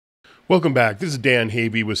Welcome back. This is Dan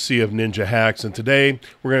Havey with Sea of Ninja Hacks, and today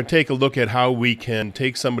we're going to take a look at how we can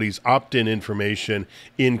take somebody's opt-in information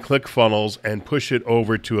in ClickFunnels and push it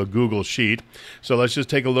over to a Google Sheet. So let's just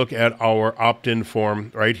take a look at our opt-in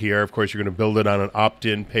form right here. Of course, you're going to build it on an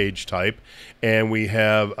opt-in page type, and we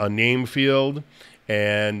have a name field.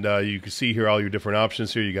 And you can see here all your different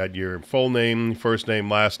options here. You got your full name, first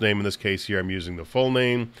name, last name. In this case here, I'm using the full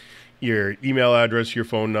name, your email address, your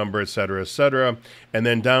phone number, etc., etc. And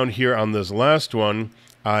then down here on this last one,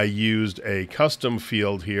 I used a custom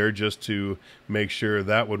field here just to make sure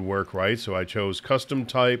that would work right. So I chose custom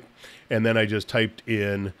type, and then I just typed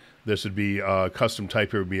in, this would be custom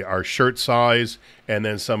type here would be our shirt size, and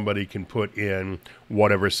then somebody can put in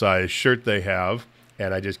whatever size shirt they have.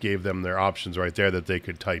 And I just gave them their options right there that they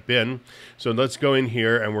could type in. So let's go in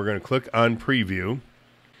here and we're going to click on preview.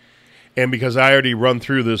 And because I already run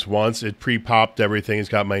through this once, it pre-popped everything. It's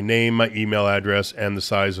got my name, my email address, and the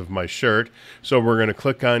size of my shirt. So we're going to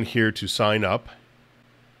click on here to sign up.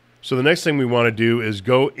 So the next thing we want to do is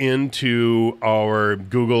go into our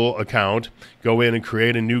Google account, go in and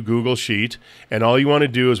create a new Google Sheet. And all you want to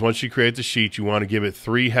do is once you create the sheet, you want to give it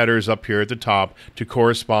 3 headers up here at the top to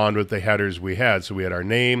correspond with the headers we had. So we had our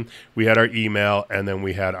name, we had our email, and then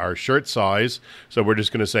we had our shirt size. So we're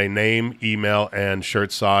just going to say name, email, and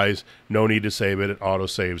shirt size. No need to save it. It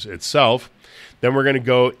auto-saves itself. Then we're going to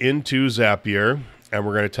go into Zapier, and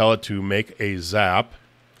we're going to tell it to make a Zap.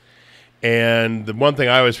 And the one thing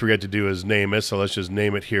I always forget to do is name it, so let's just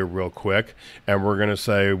name it here real quick. And we're going to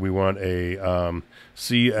say we want a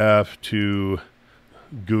CF to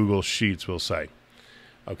Google Sheets, we'll say.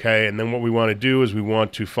 Okay, and then what we want to do is we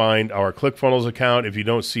want to find our ClickFunnels account. If you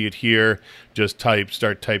don't see it here, just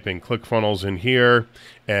start typing ClickFunnels in here,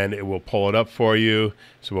 and it will pull it up for you.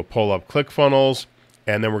 So we'll pull up ClickFunnels,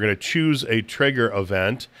 and then we're going to choose a trigger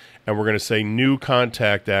event, and we're going to say new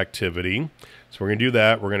contact activity. So we're going to do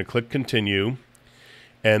that. We're going to click continue,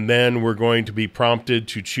 and then we're going to be prompted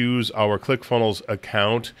to choose our ClickFunnels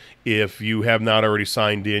account. If you have not already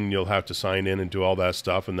signed in, you'll have to sign in and do all that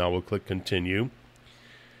stuff, and now we'll click continue.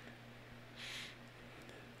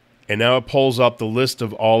 And now it pulls up the list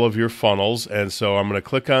of all of your funnels, and so I'm going to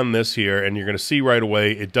click on this here, and you're going to see right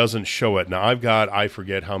away it doesn't show it. Now I've got, I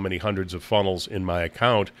forget how many hundreds of funnels in my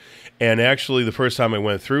account, and actually the first time I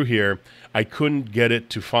went through here, I couldn't get it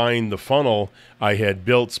to find the funnel I had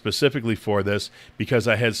built specifically for this because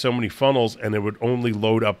I had so many funnels and it would only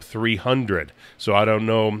load up 300. So I don't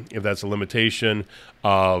know if that's a limitation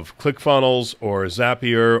of ClickFunnels or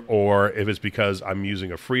Zapier, or if it's because I'm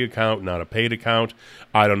using a free account, not a paid account.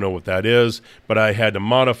 I don't know what that is, but I had to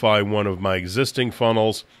modify one of my existing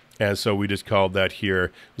funnels, and so we just called that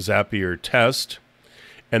here Zapier test.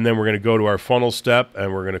 And then we're going to go to our funnel step,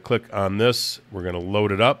 and we're going to click on this. We're going to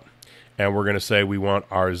load it up. And we're going to say we want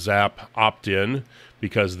our Zap opt-in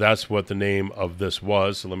because that's what the name of this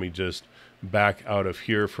was. So let me just back out of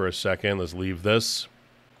here for a second. Let's leave this.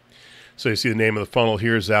 So you see the name of the funnel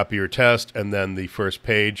here, Zapier test, and then the first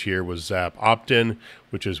page here was Zap opt-in,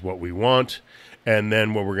 which is what we want. And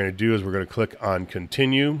then what we're going to do is we're going to click on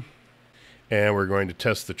continue, and we're going to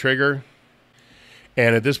test the trigger.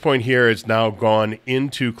 And at this point here, it's now gone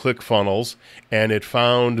into ClickFunnels, and it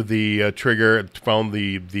found the trigger, it found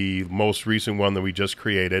the most recent one that we just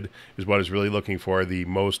created, is what it's really looking for, the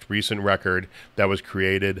most recent record that was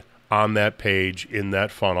created on that page in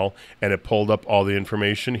that funnel, and it pulled up all the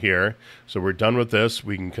information here. So we're done with this.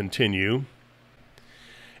 We can continue.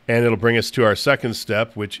 And it'll bring us to our second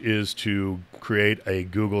step, which is to create a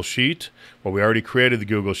Google Sheet. Well, we already created the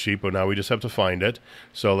Google Sheet, but now we just have to find it.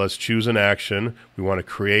 So let's choose an action. We want to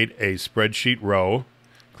create a spreadsheet row.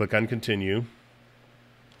 Click on continue.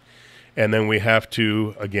 And then we have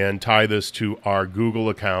to, again, tie this to our Google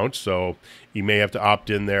account. So you may have to opt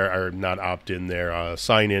in there, or not opt in there,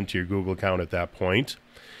 sign into your Google account at that point.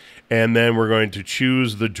 And then we're going to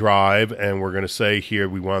choose the drive, and we're going to say here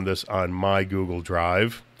we want this on my Google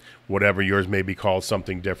Drive. Whatever yours may be called,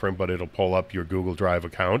 something different, but it'll pull up your Google Drive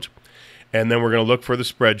account. And then we're going to look for the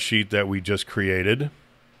spreadsheet that we just created.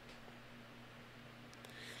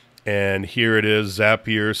 And here it is,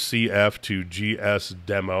 Zapier CF to GS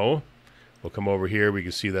demo. We'll come over here. We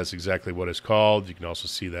can see that's exactly what it's called. You can also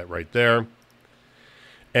see that right there.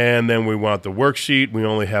 And then we want the worksheet. We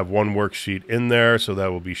only have one worksheet in there, so that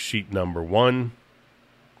will be sheet number 1.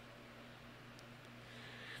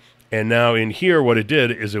 And now in here, what it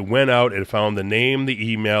did is it went out and found the name, the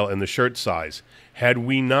email, and the shirt size. Had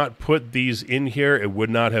we not put these in here, it would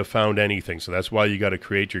not have found anything. So that's why you got to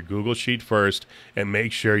create your Google Sheet first and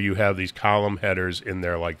make sure you have these column headers in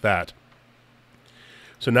there like that.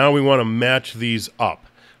 So now we want to match these up.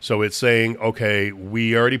 So it's saying, okay,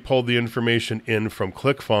 we already pulled the information in from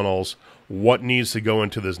ClickFunnels. What needs to go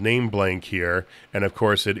into this name blank here? And of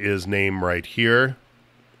course it is name right here.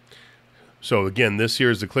 So again, this here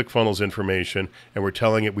is the ClickFunnels information, and we're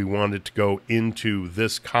telling it we want it to go into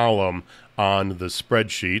this column on the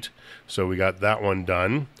spreadsheet. So we got that one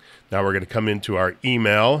done. Now we're going to come into our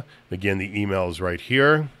email. Again, the email is right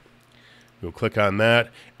here. We'll click on that,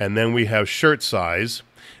 and then we have shirt size.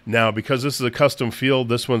 Now, because this is a custom field,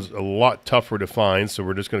 this one's a lot tougher to find, so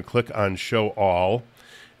we're just going to click on Show All,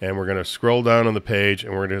 and we're going to scroll down on the page,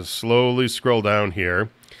 and we're going to slowly scroll down here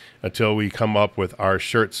until we come up with our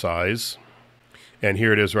shirt size. And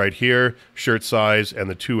here it is right here, shirt size, and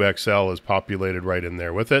the 2XL is populated right in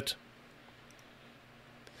there with it.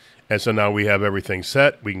 And so now we have everything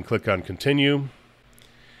set. We can click on Continue.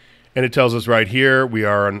 And it tells us right here, we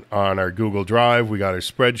are on our Google Drive. We got our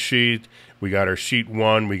spreadsheet. We got our sheet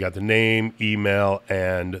 1. We got the name, email,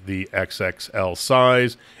 and the XXL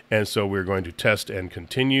size. And so we're going to test and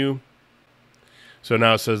continue. So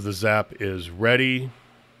now it says the Zap is ready.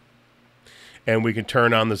 And we can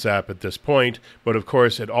turn on the Zap at this point. But of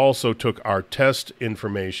course, it also took our test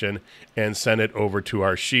information and sent it over to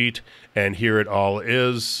our sheet. And here it all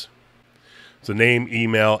is. It's the name,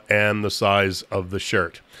 email, and the size of the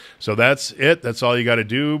shirt. So that's it. That's all you got to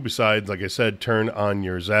do besides, like I said, turn on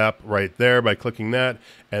your Zap right there by clicking that,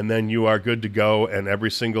 and then you are good to go, and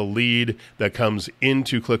every single lead that comes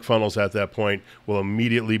into ClickFunnels at that point will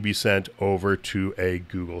immediately be sent over to a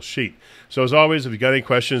Google Sheet. So as always, if you got any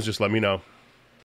questions, just let me know.